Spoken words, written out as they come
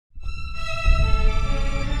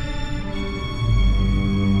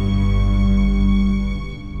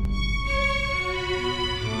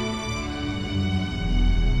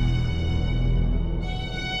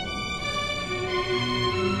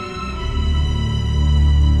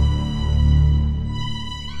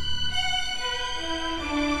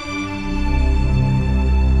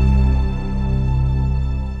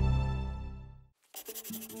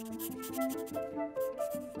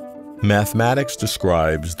Mathematics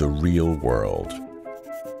describes the real world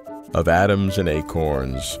of atoms and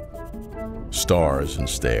acorns, stars and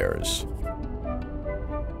stairs.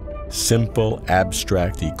 Simple,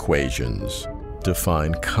 abstract equations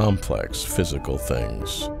define complex physical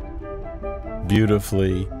things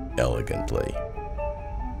beautifully, elegantly.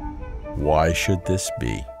 Why should this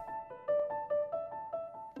be?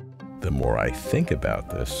 The more I think about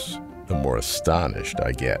this, the more astonished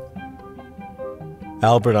I get.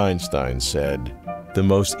 Albert Einstein said, "The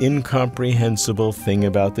most incomprehensible thing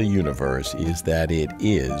about the universe is that it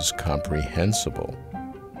is comprehensible."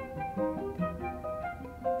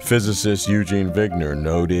 Physicist Eugene Wigner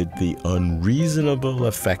noted the unreasonable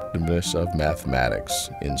effectiveness of mathematics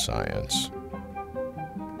in science.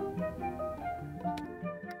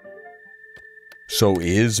 So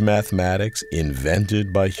is mathematics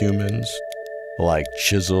invented by humans, like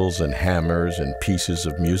chisels and hammers and pieces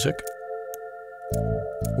of music?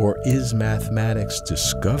 Or is mathematics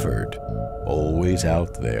discovered, always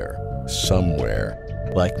out there, somewhere,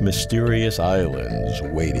 like mysterious islands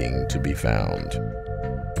waiting to be found?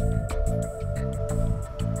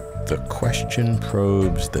 The question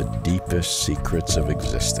probes the deepest secrets of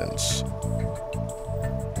existence.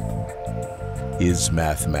 Is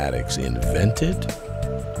mathematics invented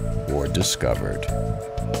or discovered?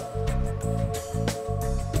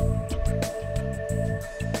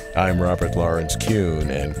 I'm Robert Lawrence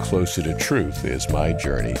Kuhn, and closer to truth is my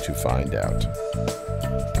journey to find out.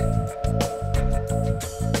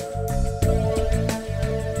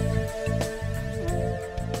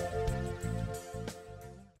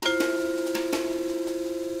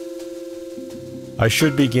 I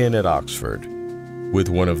should begin at Oxford with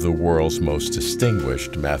one of the world's most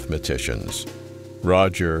distinguished mathematicians,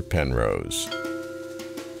 Roger Penrose.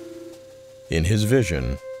 In his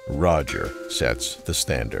vision, Roger sets the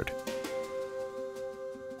standard.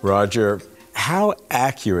 Roger, how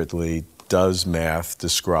accurately does math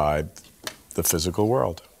describe the physical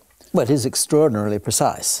world? Well, it is extraordinarily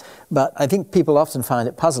precise, but I think people often find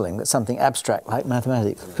it puzzling that something abstract like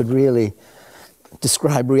mathematics could really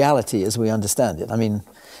describe reality as we understand it. I mean,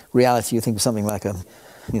 reality, you think of something like a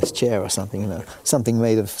chair or something, something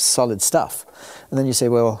made of solid stuff. And then you say,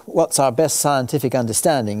 well, what's our best scientific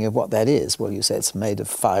understanding of what that is? Well, you say it's made of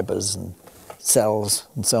fibers and cells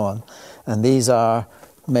and so on. And these are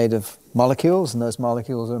made of molecules, and those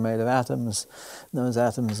molecules are made of atoms. And those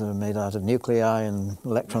atoms are made out of nuclei and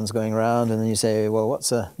electrons going around. And then you say, well,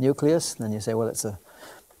 what's a nucleus? And then you say, well, it's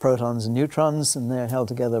protons and neutrons, and they're held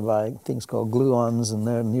together by things called gluons, and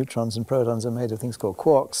their neutrons and protons are made of things called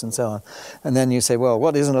quarks, and so on. And then you say, well,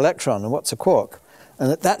 what is an electron and what's a quark?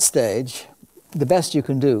 And at that stage, the best you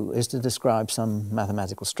can do is to describe some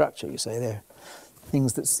mathematical structure. You say they're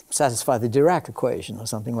things that satisfy the Dirac equation or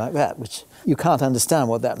something like that, which you can't understand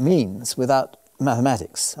what that means without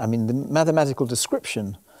mathematics. I mean, the mathematical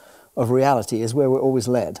description of reality is where we're always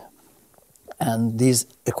led. And these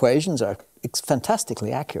equations are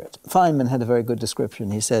fantastically accurate. Feynman had a very good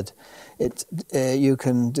description. He said it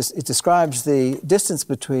describes the distance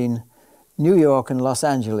between New York and Los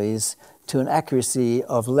Angeles to an accuracy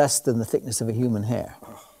of less than the thickness of a human hair.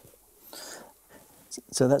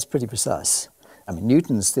 So that's pretty precise. I mean,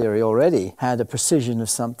 Newton's theory already had a precision of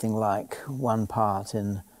something like 1 part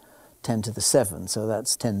in 10 to the 7, so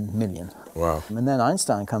that's 10 million. Wow. And then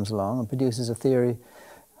Einstein comes along and produces a theory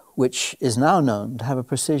which is now known to have a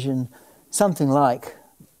precision something like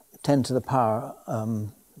 10 to the power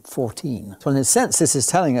 14. So in a sense, this is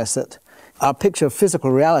telling us that our picture of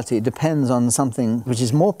physical reality depends on something which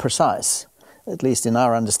is more precise, at least in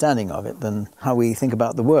our understanding of it, than how we think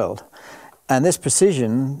about the world. And this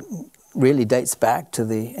precision really dates back to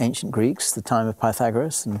the ancient Greeks, the time of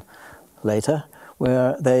Pythagoras and later,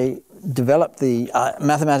 where they developed the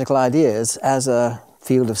mathematical ideas as a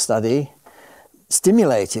field of study,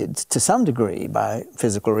 stimulated to some degree by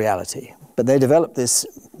physical reality. But they developed this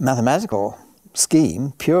mathematical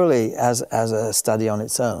scheme purely as a study on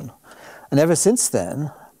its own. And ever since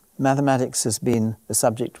then, mathematics has been a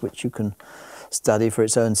subject which you can study for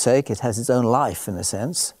its own sake. It has its own life, in a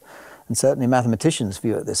sense. And certainly mathematicians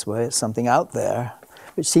view it this way. It's something out there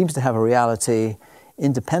which seems to have a reality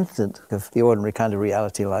independent of the ordinary kind of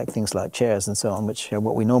reality, like things like chairs and so on, which are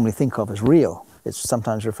what we normally think of as real. It's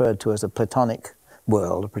sometimes referred to as a Platonic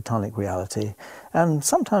world, a Platonic reality. And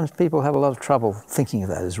sometimes people have a lot of trouble thinking of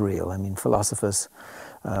that as real. I mean, philosophers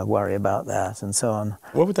worry about that and so on.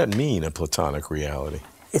 What would that mean, a Platonic reality?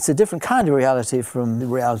 It's a different kind of reality from the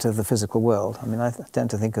reality of the physical world. I mean, I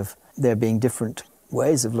tend to think of there being different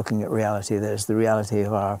ways of looking at reality. There's the reality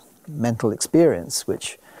of our mental experience,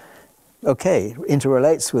 which okay,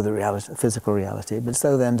 interrelates with the reality, physical reality, but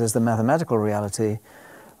so then does the mathematical reality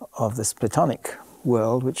of this Platonic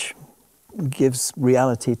world, which gives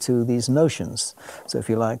reality to these notions. So if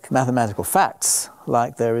you like, mathematical facts,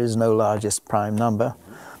 like there is no largest prime number,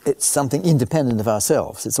 it's something independent of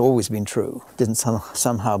ourselves. It's always been true. It didn't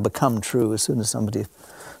somehow become true as soon as somebody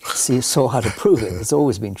saw how to prove it. It's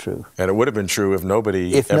always been true. And it would have been true if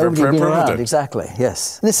nobody if ever nobody had been proved around, it. exactly,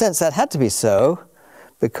 yes. In a sense, that had to be so,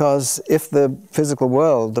 because if the physical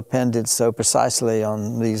world depended so precisely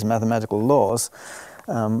on these mathematical laws,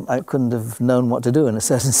 I couldn't have known what to do in a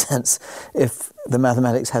certain sense if the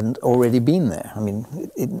mathematics hadn't already been there. I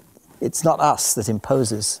mean, it's not us that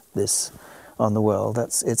imposes this on the world.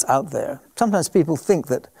 It's out there. Sometimes people think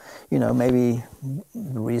that, you know, maybe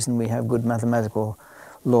the reason we have good mathematical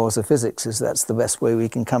laws of physics is that's the best way we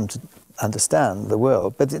can come to understand the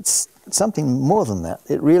world. But it's something more than that.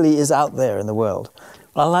 It really is out there in the world.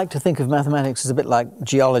 I like to think of mathematics as a bit like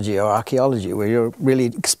geology or archaeology, where you're really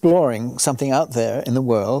exploring something out there in the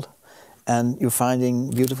world, and you're finding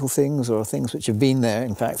beautiful things or things which have been there,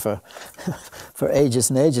 in fact, for ages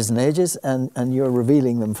and ages and ages, and you're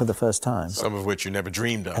revealing them for the first time. Some of which you never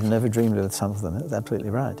dreamed of. I've never dreamed of some of them. That's absolutely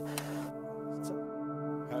right.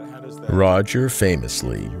 Roger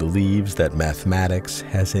famously believes that mathematics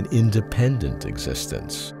has an independent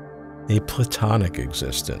existence, a Platonic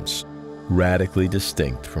existence, radically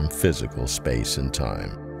distinct from physical space and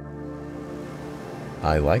time.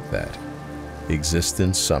 I like that.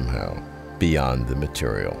 Existence somehow beyond the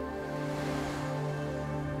material.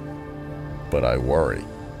 But I worry.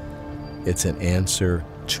 It's an answer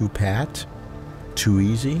too pat, too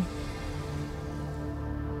easy,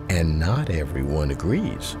 and not everyone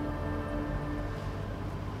agrees.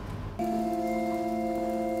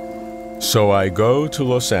 So I go to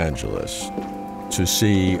Los Angeles to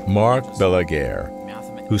see Marc Balaguer,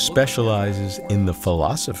 who specializes in the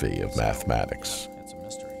philosophy of mathematics.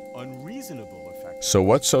 So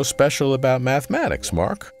what's so special about mathematics,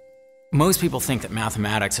 Marc? Most people think that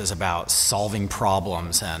mathematics is about solving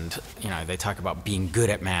problems, and they talk about being good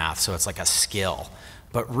at math, so it's like a skill.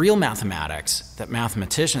 But real mathematics that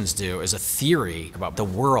mathematicians do is a theory about the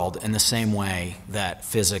world in the same way that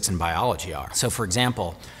physics and biology are. So for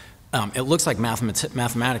example, it looks like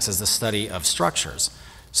mathematics is the study of structures.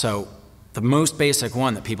 So the most basic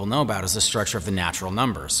one that people know about is the structure of the natural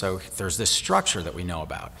numbers. So there's this structure that we know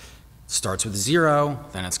about. It starts with 0,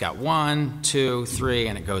 then it's got 1, 2, 3,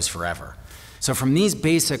 and it goes forever. So from these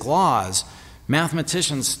basic laws,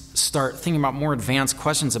 mathematicians start thinking about more advanced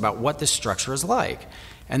questions about what this structure is like.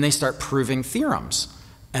 And they start proving theorems.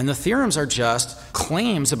 And the theorems are just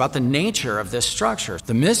claims about the nature of this structure.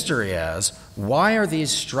 The mystery is, why are these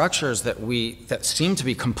structures that seem to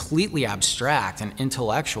be completely abstract and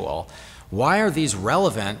intellectual, why are these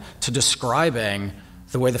relevant to describing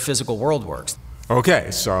the way the physical world works?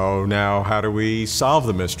 Okay, so now how do we solve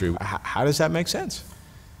the mystery? How does that make sense?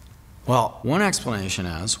 Well, one explanation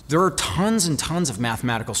is, there are tons and tons of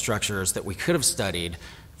mathematical structures that we could have studied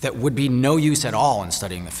that would be no use at all in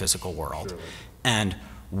studying the physical world. Sure. And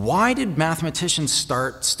why did mathematicians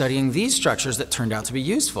start studying these structures that turned out to be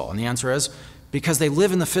useful? And the answer is because they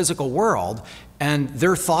live in the physical world, and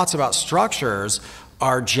their thoughts about structures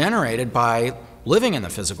are generated by living in the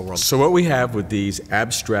physical world. So what we have with these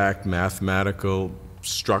abstract mathematical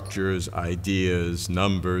structures, ideas,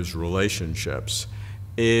 numbers, relationships,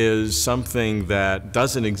 is something that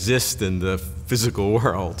doesn't exist in the physical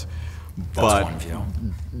world. That's one view.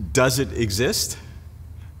 Does it exist?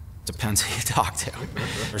 Depends who you talk to.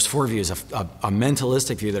 There's 4 views, a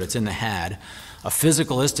mentalistic view that it's in the head, a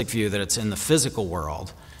physicalistic view that it's in the physical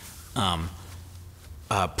world, a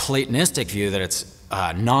Platonistic view that it's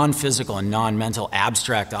non-physical and non-mental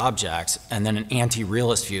abstract objects, and then an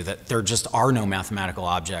anti-realist view that there just are no mathematical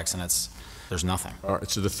objects and there's nothing. All right,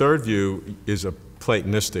 so the third view is a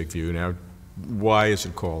Platonistic view. Now, why is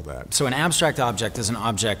it called that? So an abstract object is an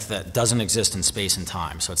object that doesn't exist in space and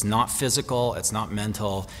time. So it's not physical, it's not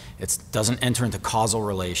mental, it doesn't enter into causal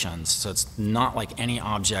relations. So it's not like any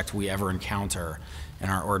object we ever encounter in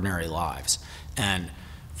our ordinary lives. And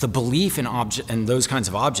the belief in those kinds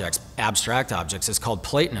of objects, abstract objects, is called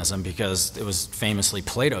Platonism because it was famously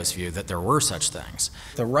Plato's view that there were such things.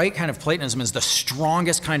 The right kind of Platonism is the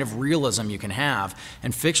strongest kind of realism you can have,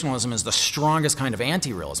 and fictionalism is the strongest kind of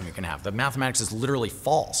anti-realism you can have. The mathematics is literally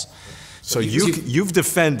false. So you've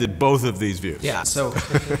defended both of these views. Yeah, so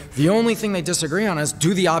the only thing they disagree on is,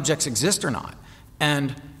 do the objects exist or not?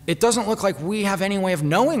 And it doesn't look like we have any way of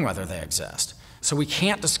knowing whether they exist. So we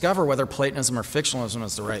can't discover whether Platonism or fictionalism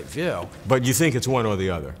is the right view. But you think it's one or the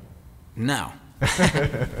other? No.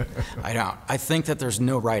 I don't. I think that there's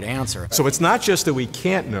no right answer. So it's not just that we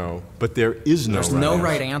can't know, but there is no There's right no answer.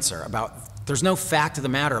 right answer there's no fact of the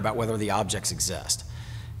matter about whether the objects exist.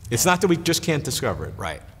 It's not that we just can't discover it.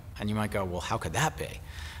 Right. And you might go, well, how could that be?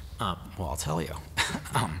 Well, I'll tell you.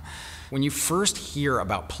 When you first hear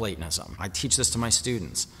about Platonism, I teach this to my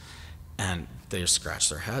students, and they just scratch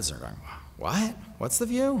their heads. They're going, what? What's the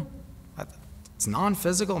view? It's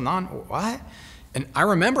non-physical, what? And I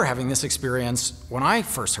remember having this experience when I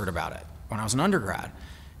first heard about it, when I was an undergrad.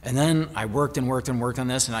 And then I worked and worked and worked on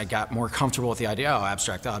this, and I got more comfortable with the idea,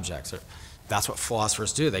 abstract objects. That's what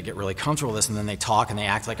philosophers do. They get really comfortable with this, and then they talk and they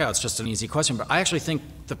act like, it's just an easy question. But I actually think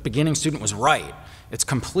the beginning student was right. It's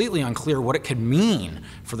completely unclear what it could mean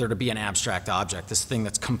for there to be an abstract object, this thing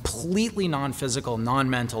that's completely non-physical,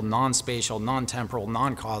 non-mental, non-spatial, non-temporal,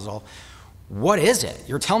 non-causal. What is it?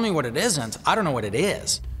 You're telling me what it isn't. I don't know what it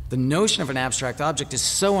is. The notion of an abstract object is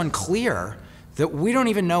so unclear that we don't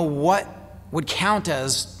even know what would count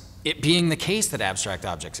as it being the case that abstract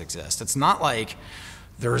objects exist. It's not like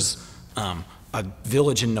there's a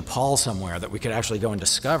village in Nepal somewhere that we could actually go and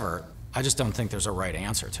discover. I just don't think there's a right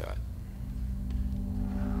answer to it.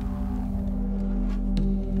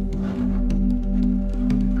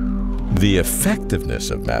 The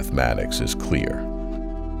effectiveness of mathematics is clear.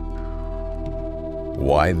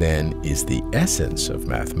 Why then is the essence of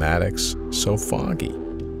mathematics so foggy?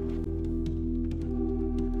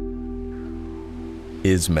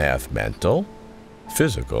 Is math mental,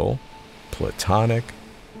 physical, Platonic,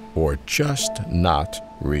 or just not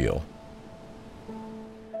real?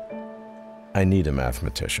 I need a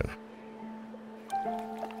mathematician.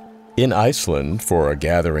 In Iceland, for a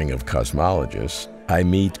gathering of cosmologists, I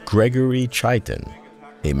meet Gregory Chaitin,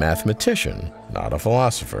 a mathematician, not a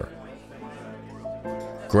philosopher.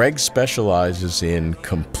 Greg specializes in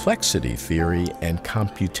complexity theory and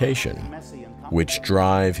computation, which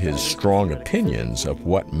drive his strong opinions of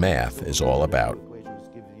what math is all about.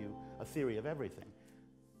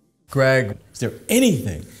 Greg, is there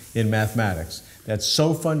anything in mathematics that's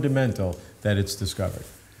so fundamental that it's discovered?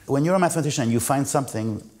 When you're a mathematician and you find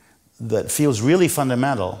something that feels really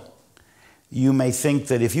fundamental, you may think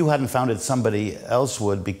that if you hadn't found it, somebody else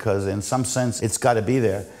would, because in some sense it's got to be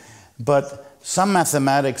there. But some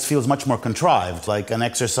mathematics feels much more contrived, like an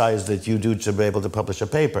exercise that you do to be able to publish a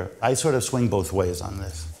paper. I sort of swing both ways on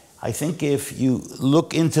this. I think if you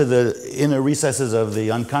look into the inner recesses of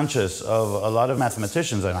the unconscious of a lot of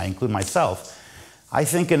mathematicians, and I include myself, I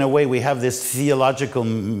think in a way we have this theological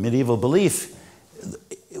medieval belief.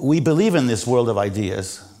 We believe in this world of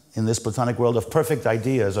ideas, in this Platonic world of perfect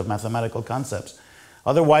ideas, of mathematical concepts.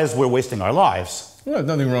 Otherwise, we're wasting our lives. Well,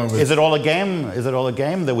 nothing wrong with it. Is it all a game? Is it all a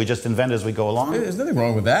game that we just invent as we go along? There's nothing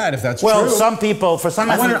wrong with that, if that's well, true. Well, some people, for some...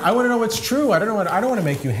 I want to know what's true. I don't want to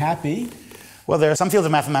make you happy. Well, there are some fields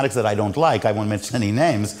of mathematics that I don't like. I won't mention any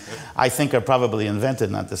names. I think are probably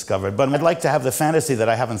invented, not discovered. But I'd like to have the fantasy that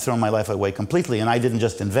I haven't thrown my life away completely, and I didn't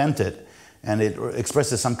just invent it, and it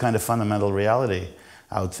expresses some kind of fundamental reality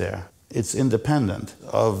out there. It's independent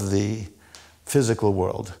of the physical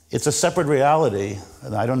world. It's a separate reality,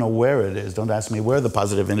 and I don't know where it is. Don't ask me where the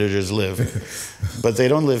positive integers live. But they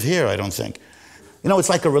don't live here, I don't think. You know, it's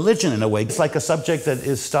like a religion in a way. It's like a subject that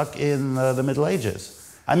is stuck in the Middle Ages.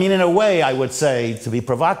 I mean, in a way, I would say, to be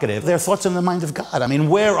provocative, they're thoughts in the mind of God. I mean,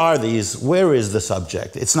 where are these? Where is the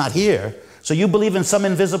subject? It's not here. So you believe in some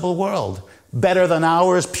invisible world, better than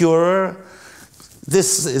ours, purer.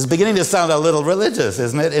 This is beginning to sound a little religious,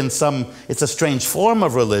 isn't it? It's a strange form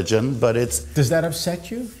of religion, but it's... Does that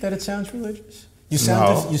upset you, that it sounds religious? You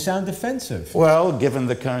sound defensive. Well, given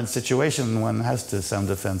the current situation, one has to sound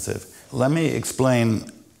defensive. Let me explain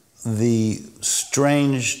the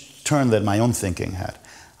strange turn that my own thinking had.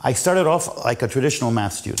 I started off like a traditional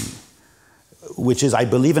math student, which is I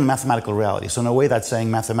believe in mathematical reality. So in a way, that's saying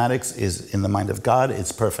mathematics is in the mind of God,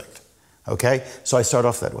 it's perfect. Okay? So I start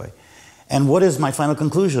off that way. And what is my final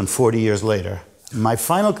conclusion 40 years later? My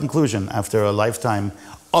final conclusion after a lifetime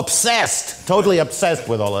obsessed, totally obsessed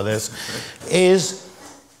with all of this, is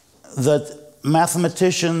that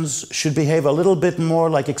mathematicians should behave a little bit more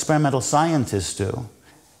like experimental scientists do.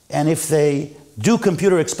 And if they do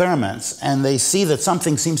computer experiments and they see that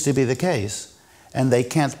something seems to be the case and they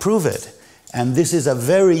can't prove it, and this is a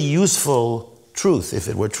very useful truth if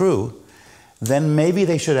it were true, then maybe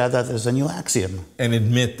they should add that as a new axiom. And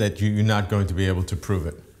admit that you're not going to be able to prove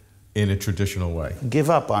it in a traditional way.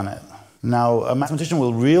 Give up on it. Now, a mathematician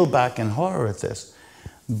will reel back in horror at this,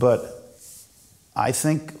 but I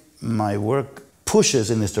think my work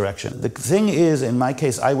pushes in this direction. The thing is, in my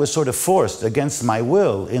case, I was sort of forced against my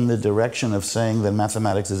will in the direction of saying that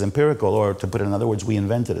mathematics is empirical, or to put it in other words, we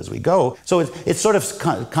invent it as we go. So it's sort of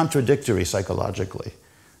contradictory psychologically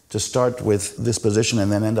to start with this position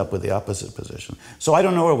and then end up with the opposite position. So I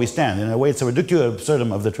don't know where we stand. In a way, it's a reductio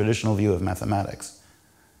absurdum of the traditional view of mathematics.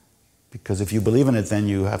 Because if you believe in it, then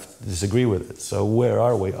you have to disagree with it. So where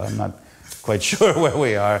are we? I'm not quite sure where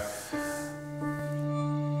we are.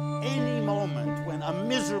 Any moment when a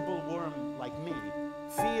miserable worm like me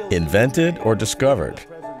feels... Invented or discovered?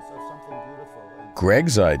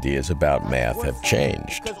 Greg's ideas about math have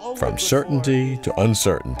changed, from certainty to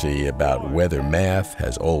uncertainty about whether math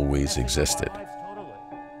has always existed.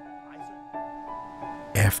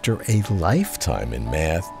 After a lifetime in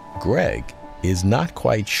math, Greg is not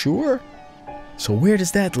quite sure. So where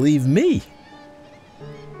does that leave me?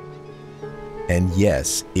 And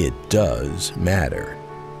yes, it does matter.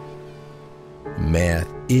 Math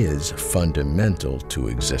is fundamental to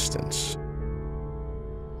existence.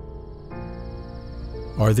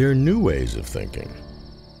 Are there new ways of thinking?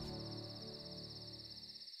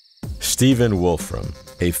 Stephen Wolfram,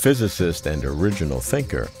 a physicist and original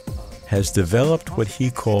thinker, has developed what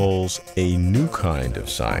he calls a new kind of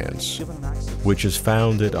science, which is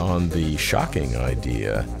founded on the shocking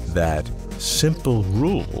idea that simple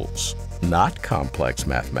rules, not complex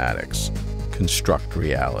mathematics, construct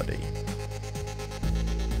reality.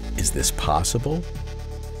 Is this possible?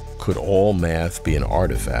 Could all math be an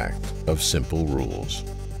artifact of simple rules?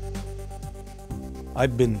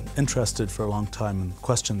 I've been interested for a long time in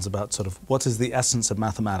questions about sort of what is the essence of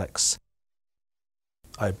mathematics.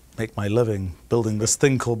 I make my living building this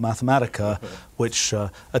thing called Mathematica, which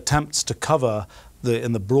attempts to cover,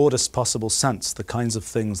 in the broadest possible sense, the kinds of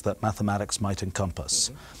things that mathematics might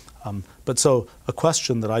encompass. But so a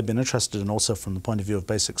question that I've been interested in also from the point of view of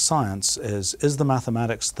basic science is the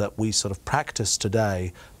mathematics that we sort of practice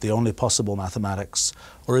today the only possible mathematics,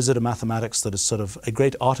 or is it a mathematics that is sort of a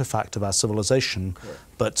great artifact of our civilization,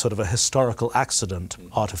 but sort of a historical accident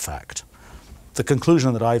artifact? The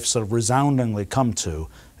conclusion that I've sort of resoundingly come to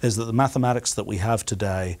is that the mathematics that we have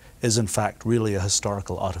today is in fact really a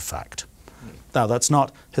historical artifact. Now that's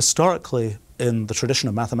not historically in the tradition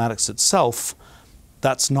of mathematics itself.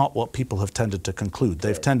 That's not what people have tended to conclude.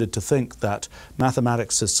 They've tended to think that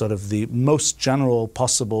mathematics is sort of the most general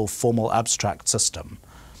possible formal abstract system.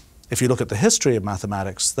 If you look at the history of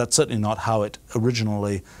mathematics, that's certainly not how it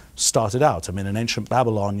originally started out. I mean, in ancient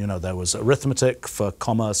Babylon, you know, there was arithmetic for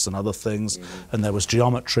commerce and other things, and there was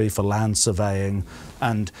geometry for land surveying.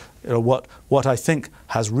 And you know, what I think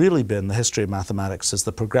has really been the history of mathematics is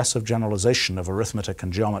the progressive generalization of arithmetic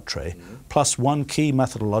and geometry, plus one key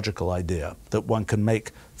methodological idea, that one can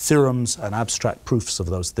make theorems and abstract proofs of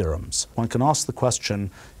those theorems. One can ask the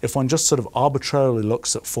question, if one just sort of arbitrarily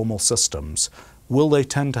looks at formal systems, will they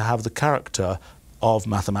tend to have the character of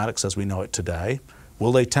mathematics as we know it today?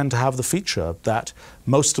 Will they tend to have the feature that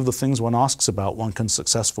most of the things one asks about one can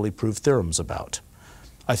successfully prove theorems about?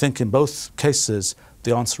 I think in both cases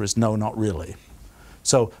the answer is no, not really.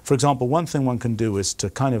 So, for example, one thing one can do is to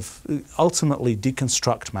kind of ultimately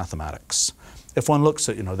deconstruct mathematics. If one looks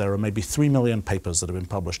at, you know, there are maybe 3 million papers that have been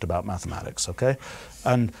published about mathematics, okay?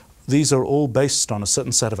 And these are all based on a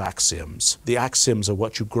certain set of axioms. The axioms are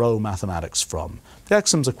what you grow mathematics from. The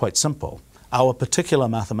axioms are quite simple. Our particular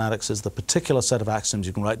mathematics is the particular set of axioms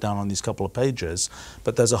you can write down on these couple of pages,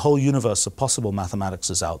 but there's a whole universe of possible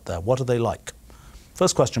mathematics out there. What are they like?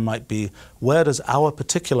 First question might be, where does our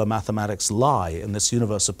particular mathematics lie in this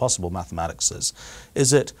universe of possible mathematics?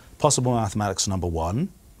 Is it possible mathematics number 1?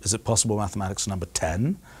 Is it possible mathematics number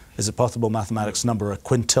 10? Is it possible mathematics number a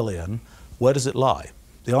quintillion? Where does it lie?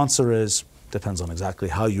 The answer is, depends on exactly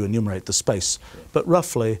how you enumerate the space, but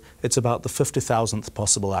roughly it's about the 50,000th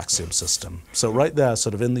possible axiom system. So right there,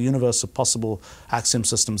 sort of in the universe of possible axiom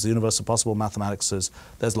systems, the universe of possible mathematics,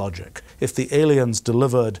 there's logic. If the aliens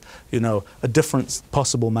delivered, you know, a different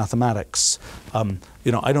possible mathematics,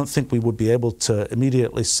 you know, I don't think we would be able to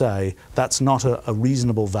immediately say that's not a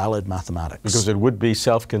reasonable, valid mathematics. Because it would be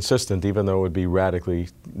self-consistent, even though it would be radically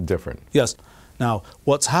different. Yes. Now,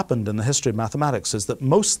 what's happened in the history of mathematics is that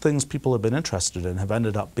most things people have been interested in have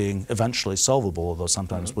ended up being eventually solvable, although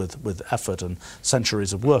sometimes with effort and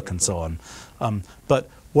centuries of work and so on. But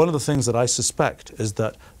one of the things that I suspect is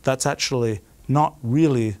that that's actually not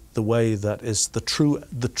really the way that is the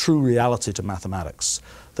true reality to mathematics.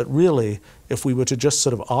 That really, if we were to just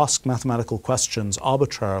sort of ask mathematical questions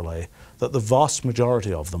arbitrarily, that the vast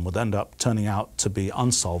majority of them would end up turning out to be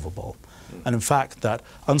unsolvable. And in fact, that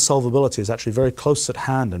unsolvability is actually very close at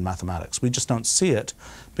hand in mathematics. We just don't see it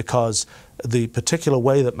because the particular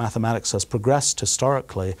way that mathematics has progressed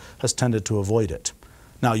historically has tended to avoid it.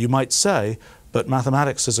 Now, you might say, but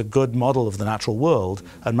mathematics is a good model of the natural world,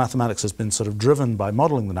 and mathematics has been sort of driven by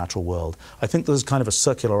modeling the natural world. I think this is kind of a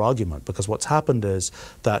circular argument, because what's happened is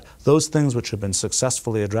that those things which have been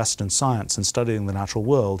successfully addressed in science and studying the natural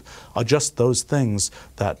world are just those things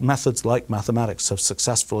that methods like mathematics have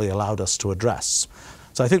successfully allowed us to address.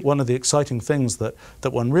 So I think one of the exciting things that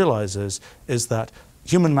one realizes is that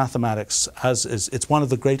human mathematics, it's one of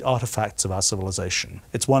the great artifacts of our civilization.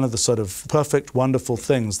 It's one of the sort of perfect, wonderful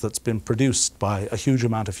things that's been produced by a huge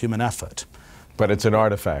amount of human effort. But it's an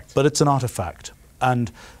artifact. But it's an artifact.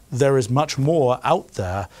 And there is much more out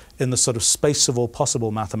there in the sort of space of all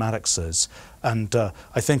possible mathematicses. And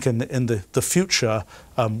I think in the future,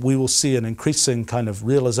 we will see an increasing kind of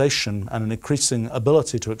realization and an increasing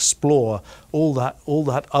ability to explore all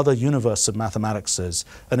that other universe of mathematicses.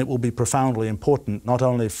 And it will be profoundly important, not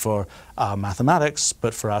only for our mathematics,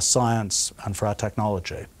 but for our science and for our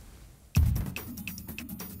technology.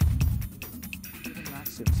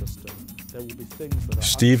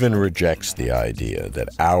 Stephen rejects the idea that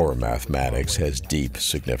our mathematics has deep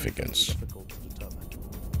significance.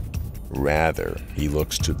 Rather, he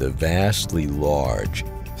looks to the vastly large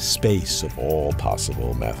space of all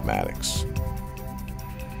possible mathematics.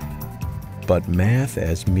 But math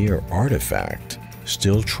as mere artifact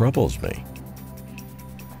still troubles me.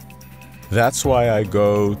 That's why I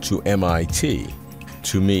go to MIT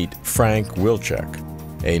to meet Frank Wilczek,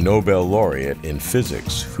 a Nobel laureate in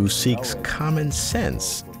physics who seeks common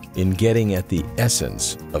sense in getting at the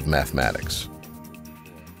essence of mathematics.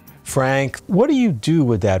 Frank, what do you do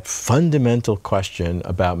with that fundamental question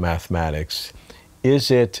about mathematics?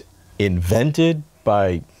 Is it invented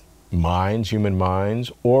by minds, human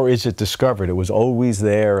minds, or is it discovered? It was always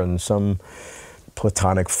there in some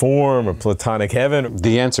Platonic form or Platonic heaven?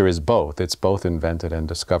 The answer is both. It's both invented and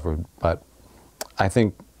discovered, but I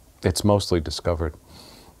think it's mostly discovered.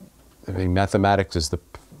 I mean, mathematics is the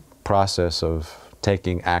process of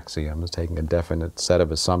taking axioms, taking a definite set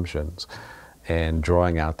of assumptions, and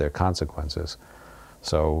drawing out their consequences.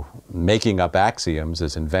 So making up axioms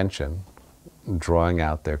is invention. Drawing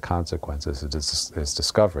out their consequences is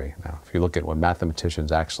discovery. Now, if you look at what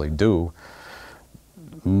mathematicians actually do,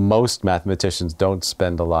 most mathematicians don't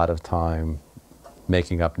spend a lot of time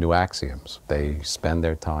making up new axioms. They spend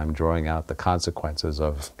their time drawing out the consequences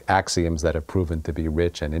of axioms that have proven to be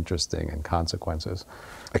rich and interesting in consequences.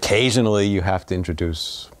 Occasionally you have to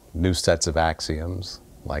introduce new sets of axioms,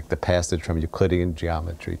 like the passage from Euclidean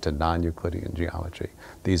geometry to non-Euclidean geometry.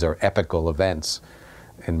 These are epical events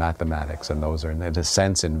in mathematics, and those are, in a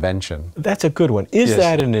sense, invention. That's a good one. Is Yes.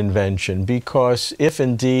 that an invention? Because if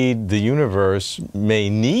indeed the universe may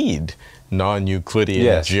need non-Euclidean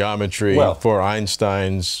Yes. geometry Well. for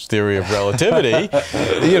Einstein's theory of relativity,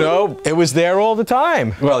 you know, it was there all the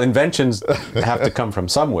time. Well, inventions have to come from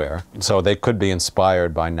somewhere, so they could be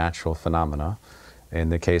inspired by natural phenomena. In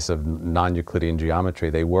the case of non-Euclidean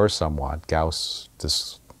geometry, they were somewhat. Gauss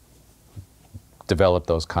developed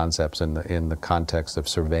those concepts in the context of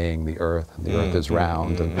surveying the Earth, and the Earth is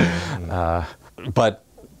round. But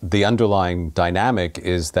the underlying dynamic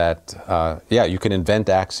is that, yeah, you can invent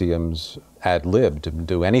axioms ad lib to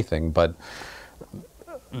do anything, but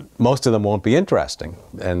most of them won't be interesting.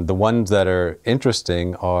 And the ones that are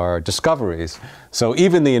interesting are discoveries. So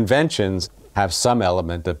even the inventions have some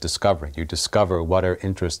element of discovery. You discover what are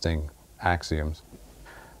interesting axioms.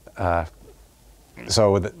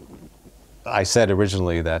 I said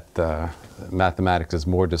originally that mathematics is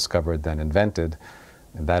more discovered than invented,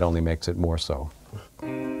 and that only makes it more so.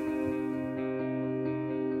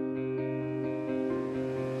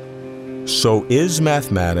 So is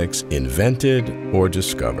mathematics invented or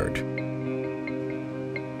discovered?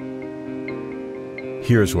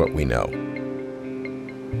 Here's what we know.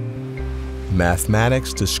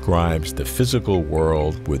 Mathematics describes the physical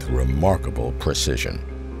world with remarkable precision.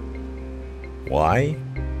 Why?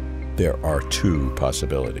 There are two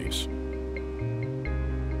possibilities.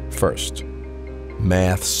 First,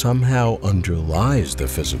 math somehow underlies the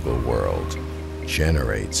physical world,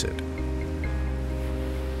 generates it.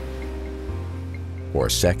 Or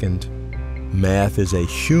second, math is a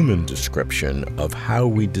human description of how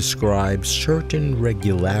we describe certain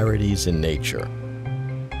regularities in nature.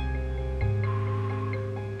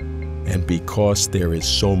 And because there is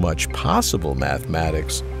so much possible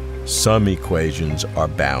mathematics, some equations are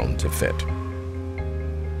bound to fit.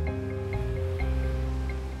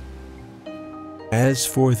 As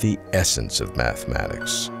for the essence of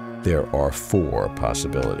mathematics, there are four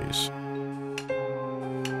possibilities.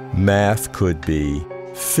 Math could be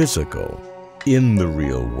physical, in the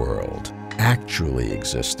real world, actually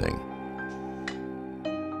existing.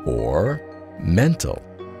 Or mental,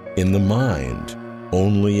 in the mind,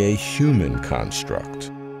 only a human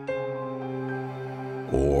construct.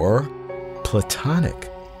 Or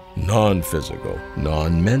platonic, non-physical,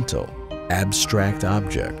 non-mental, abstract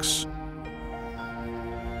objects.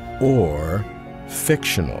 Or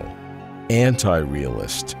fictional,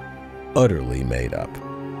 anti-realist, utterly made up.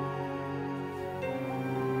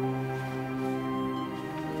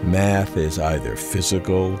 Math is either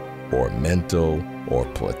physical, or mental, or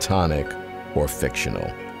platonic, or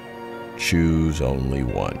fictional. Choose only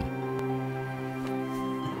one.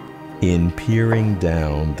 In peering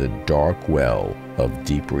down the dark well of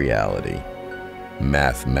deep reality,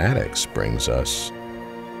 mathematics brings us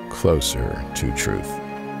closer to truth.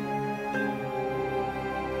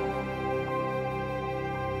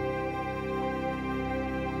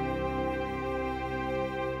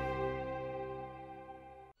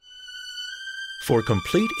 For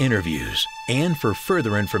complete interviews and for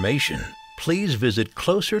further information, please visit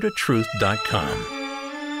closertotruth.com.